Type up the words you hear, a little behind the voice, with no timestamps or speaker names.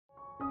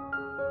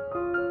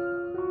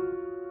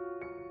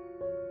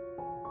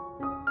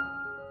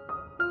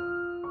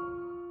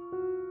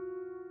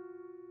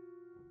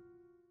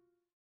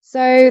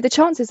So the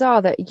chances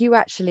are that you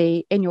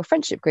actually, in your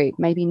friendship group,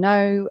 maybe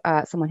know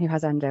someone who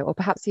has endo, or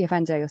perhaps you have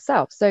endo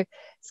yourself. So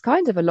it's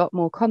kind of a lot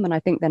more common, I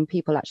think, than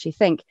people actually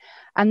think.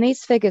 And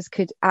these figures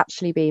could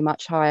actually be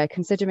much higher,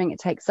 considering it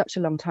takes such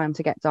a long time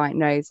to get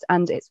diagnosed,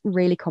 and it's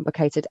really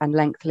complicated and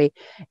lengthy.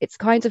 It's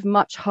kind of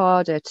much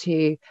harder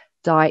to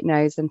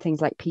diagnose than things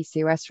like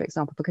PCOS, for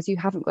example, because you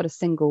haven't got a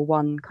single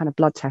one kind of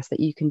blood test that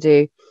you can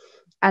do.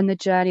 And the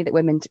journey that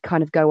women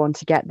kind of go on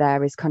to get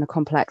there is kind of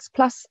complex.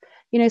 Plus,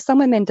 some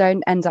women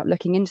don't end up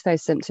looking into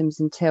those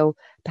symptoms until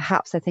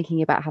perhaps they're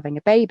thinking about having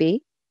a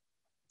baby.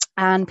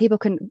 And people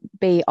can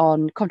be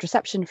on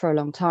contraception for a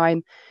long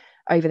time,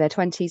 over their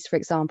 20s, for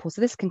example.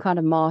 So this can kind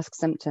of mask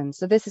symptoms.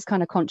 So this is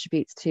kind of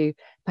contributes to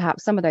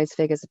perhaps some of those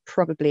figures are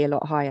probably a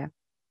lot higher.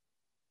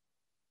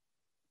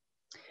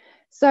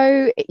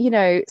 So,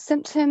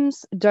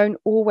 symptoms don't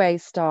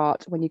always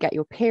start when you get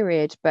your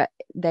period, but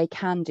they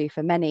can do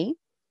for many.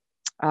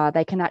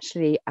 They can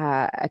actually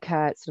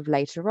occur sort of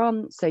later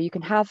on. So you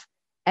can have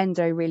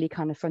endo really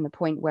kind of from the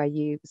point where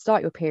you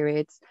start your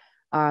periods,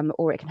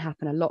 or it can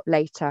happen a lot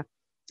later.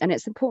 And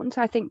it's important,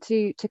 I think,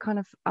 to kind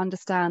of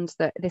understand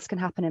that this can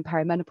happen in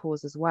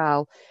perimenopause as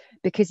well,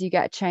 because you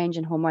get a change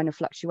in hormonal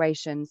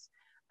fluctuations.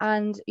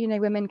 And,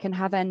 women can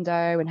have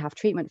endo and have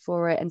treatment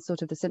for it, and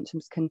sort of the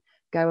symptoms can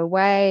go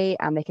away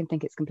and they can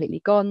think it's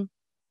completely gone.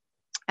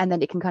 And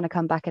then it can kind of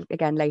come back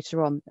again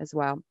later on as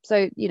well.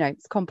 So,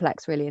 it's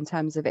complex really in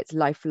terms of its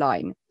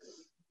lifeline.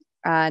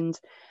 And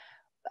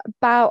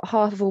about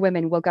half of all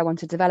women will go on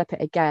to develop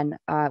it again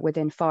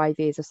within 5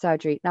 years of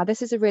surgery. Now,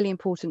 this is a really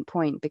important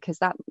point, because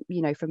that,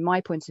 from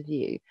my point of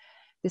view,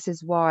 this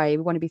is why we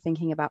want to be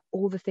thinking about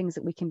all the things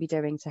that we can be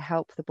doing to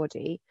help the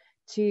body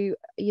to,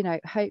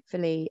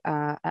 hopefully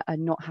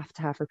not have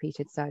to have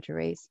repeated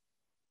surgeries.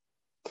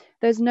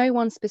 There's no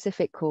one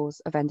specific cause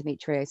of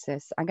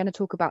endometriosis. I'm going to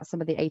talk about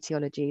some of the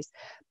etiologies,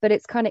 but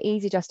it's kind of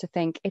easy just to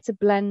think it's a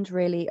blend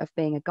really of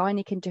being a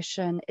gynae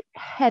condition. It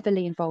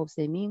heavily involves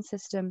the immune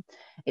system.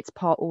 It's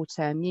part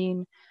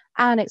autoimmune,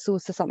 and it's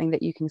also something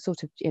that you can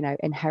sort of,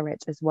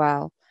 inherit as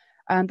well.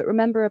 But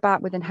remember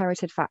about with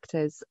inherited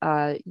factors,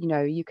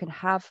 you can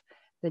have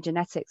the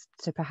genetics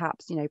to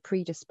perhaps,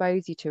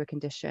 predispose you to a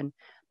condition,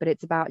 but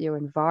it's about your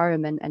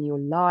environment and your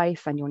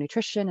life and your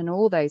nutrition and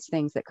all those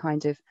things that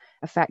kind of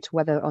affect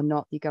whether or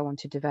not you go on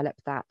to develop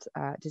that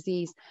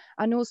disease.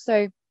 And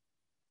also,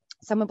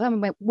 some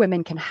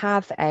women can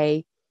have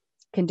a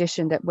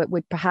condition that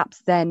would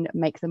perhaps then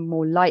make them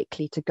more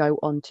likely to go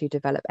on to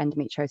develop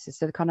endometriosis.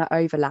 So it kind of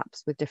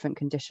overlaps with different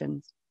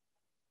conditions.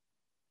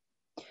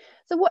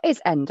 So what is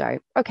endo?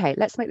 Okay,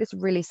 let's make this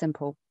really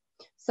simple.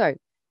 So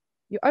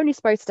you're only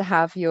supposed to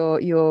have your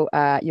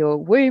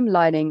womb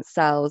lining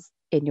cells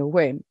in your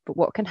womb, but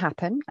what can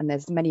happen, and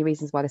there's many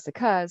reasons why this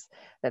occurs,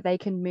 that they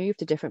can move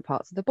to different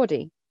parts of the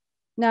body.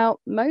 Now,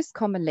 most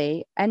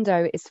commonly,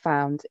 endo is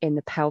found in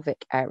the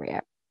pelvic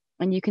area,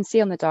 and you can see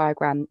on the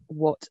diagram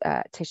what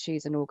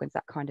tissues and organs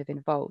that kind of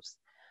involves.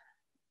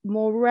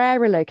 More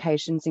rarer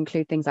locations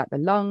include things like the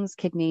lungs,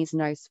 kidneys,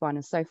 nose, spine,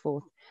 and so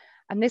forth.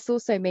 And this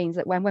also means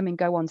that when women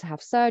go on to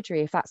have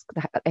surgery,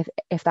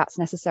 if that's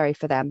necessary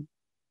for them,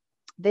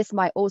 this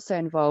might also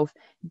involve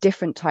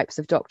different types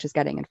of doctors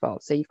getting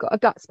involved. So you've got a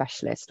gut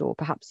specialist, or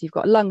perhaps you've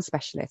got a lung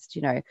specialist,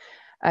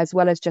 as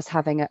well as just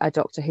having a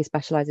doctor who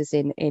specializes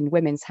in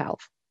women's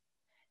health.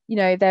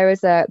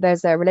 There's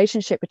a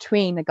relationship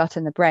between the gut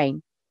and the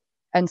brain.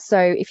 And so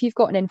if you've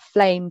got an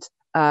inflamed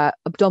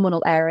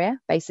abdominal area,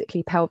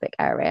 basically pelvic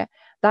area,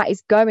 that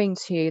is going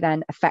to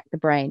then affect the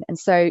brain. And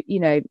so,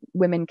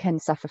 women can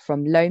suffer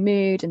from low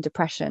mood and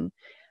depression.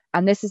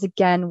 And this is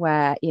again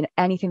where,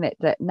 anything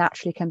that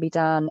naturally can be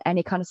done,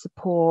 any kind of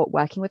support,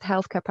 working with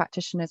healthcare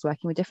practitioners,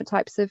 working with different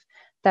types of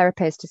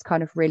therapists is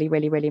kind of really,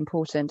 really, really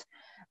important.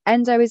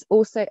 Endo is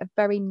also a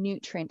very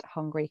nutrient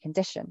hungry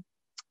condition.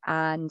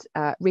 And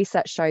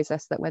research shows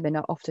us that women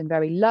are often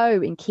very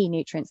low in key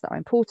nutrients that are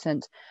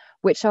important,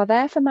 which are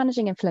there for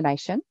managing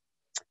inflammation,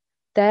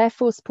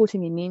 therefore supporting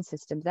the immune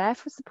system,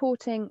 therefore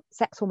supporting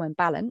sex hormone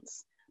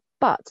balance.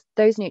 But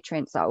those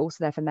nutrients are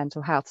also there for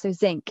mental health. So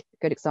zinc,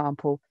 good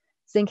example.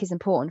 Zinc is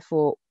important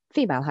for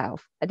female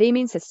health, the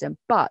immune system,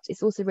 but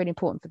it's also really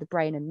important for the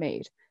brain and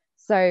mood.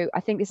 So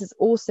I think this is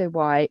also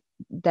why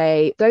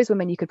those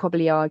women, you could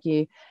probably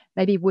argue,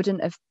 maybe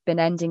wouldn't have been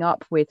ending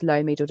up with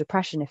low mood or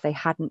depression if they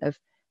hadn't have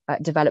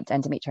developed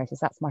endometriosis.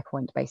 That's my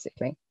point,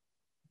 basically.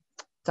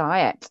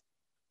 Diet.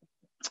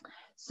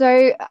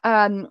 So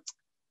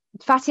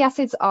fatty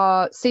acids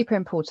are super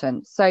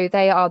important. So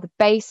they are the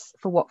base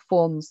for what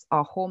forms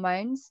our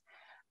hormones.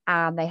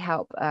 And they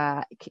help,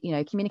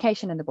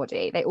 communication in the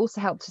body. They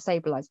also help to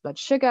stabilize blood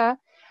sugar.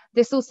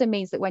 This also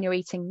means that when you're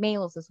eating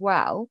meals as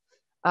well,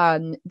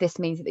 this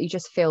means that you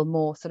just feel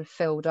more sort of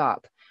filled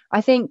up.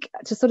 I think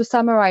to sort of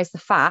summarize the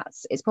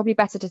fats, it's probably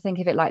better to think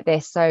of it like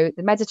this. So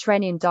the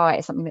Mediterranean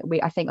diet is something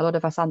that I think a lot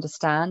of us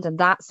understand, and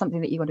that's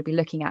something that you want to be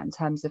looking at in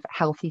terms of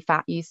healthy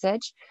fat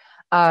usage.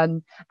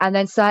 And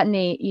then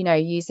certainly,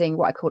 using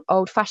what I call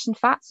old-fashioned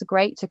fats are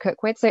great to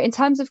cook with. So in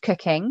terms of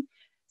cooking,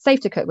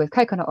 safe to cook with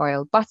coconut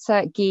oil,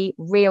 butter, ghee,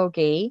 real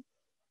ghee.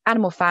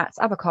 animal fats,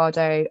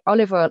 avocado,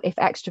 olive oil, if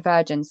extra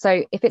virgin.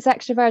 So if it's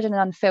extra virgin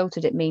and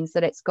unfiltered, it means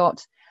that it's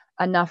got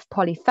enough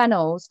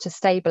polyphenols to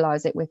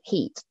stabilize it with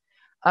heat.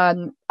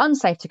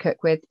 Unsafe to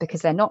cook with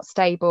because they're not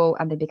stable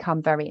and they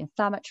become very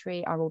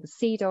inflammatory are all the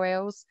seed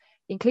oils,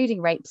 including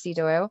rapeseed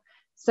oil.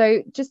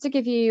 So just to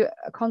give you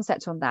a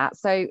concept on that.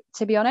 So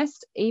to be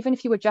honest, even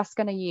if you were just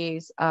going to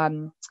use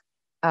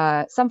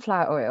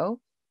sunflower oil,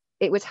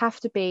 it would have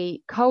to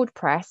be cold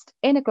pressed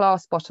in a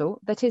glass bottle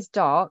that is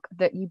dark,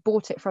 that you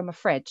bought it from a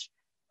fridge.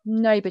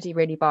 Nobody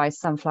really buys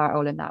sunflower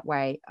oil in that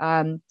way.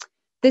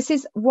 This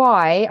is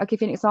why I'll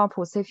give you an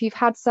example. So if you've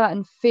had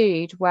certain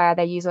food where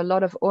they use a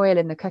lot of oil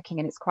in the cooking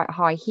and it's quite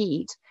high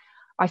heat,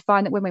 I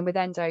find that women with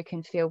endo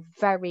can feel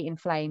very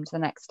inflamed the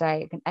next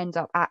day. It can end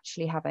up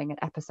actually having an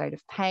episode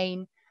of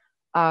pain.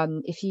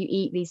 If you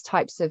eat these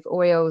types of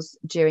oils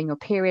during your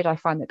period, I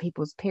find that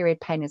people's period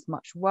pain is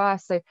much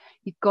worse. So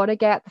you've got to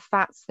get the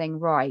fats thing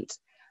right.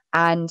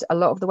 And a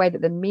lot of the way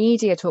that the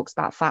media talks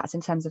about fats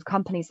in terms of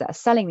companies that are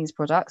selling these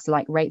products,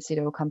 like rapeseed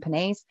oil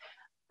companies,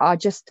 are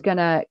just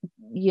gonna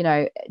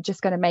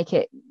make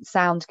it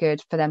sound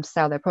good for them to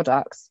sell their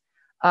products.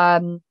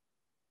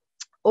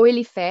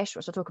 Oily fish,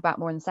 which I'll talk about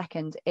more in a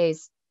second,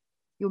 is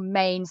your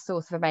main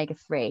source of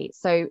omega-3.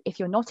 So if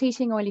you're not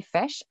eating oily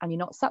fish and you're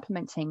not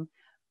supplementing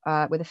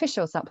with a fish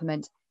oil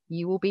supplement,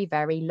 you will be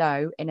very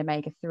low in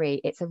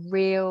omega-3. It's a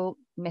real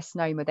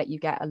misnomer that you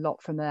get a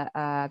lot from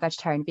a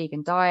vegetarian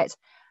vegan diet.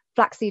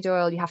 Flaxseed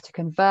oil, you have to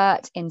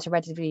convert into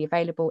readily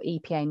available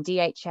EPA and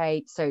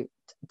DHA. So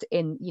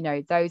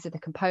those are the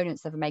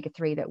components of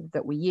omega-3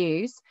 that we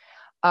use.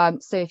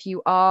 So if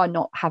you are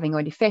not having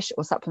oily fish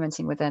or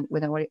supplementing with an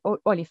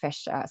oily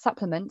fish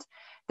supplement,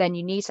 then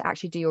you need to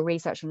actually do your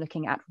research on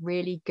looking at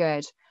really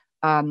good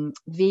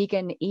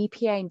vegan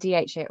EPA and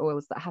DHA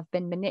oils that have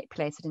been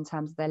manipulated in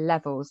terms of their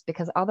levels,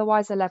 because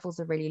otherwise the levels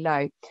are really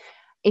low.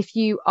 If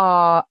you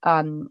are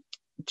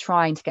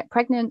trying to get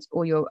pregnant,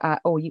 or you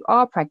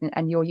are pregnant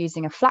and you're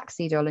using a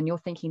flaxseed oil and you're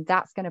thinking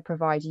that's going to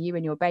provide you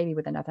and your baby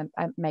with another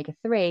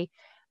omega-3,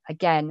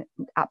 again,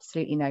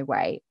 absolutely no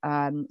way.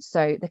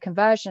 So the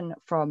conversion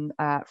from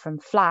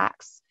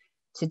flax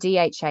to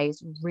DHA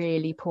is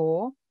really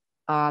poor.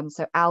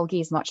 So algae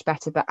is much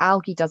better, but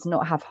algae does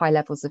not have high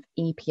levels of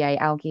EPA.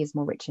 Algae is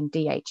more rich in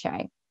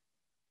DHA.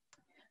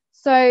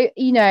 So,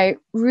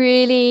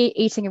 really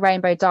eating a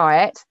rainbow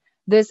diet,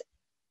 there's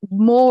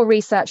more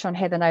research on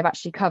here than I've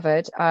actually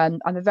covered.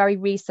 I'm a very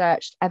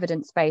researched,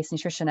 evidence-based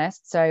nutritionist.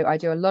 So I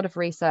do a lot of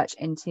research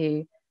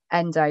into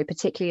endo,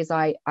 particularly as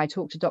I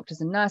talk to doctors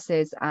and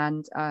nurses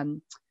and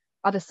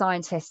other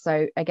scientists.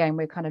 So again,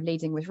 we're kind of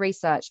leading with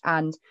research,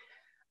 and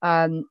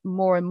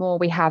more and more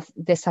we have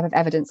this type of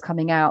evidence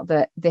coming out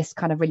that this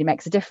kind of really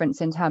makes a difference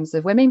in terms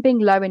of women being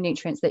low in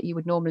nutrients that you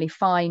would normally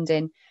find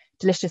in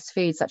delicious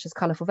foods such as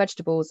colorful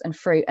vegetables and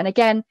fruit. And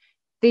again,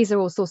 these are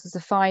all sources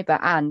of fiber,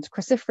 and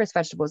cruciferous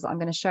vegetables that I'm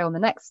going to show on the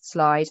next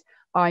slide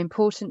are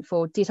important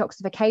for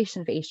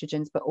detoxification for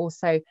estrogens, but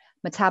also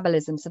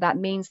metabolism. So that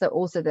means that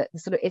also that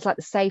it's like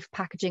the safe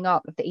packaging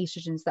up of the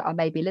estrogens that are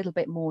maybe a little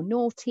bit more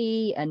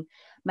naughty and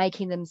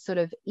making them sort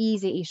of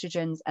easy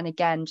estrogens. And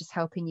again, just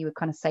helping you with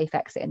kind of safe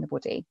exit in the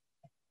body.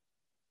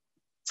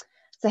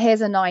 So here's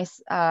a nice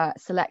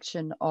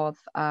selection of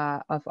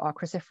our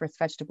cruciferous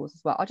vegetables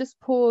as well. I'll just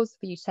pause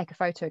for you to take a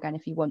photo again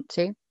if you want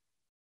to.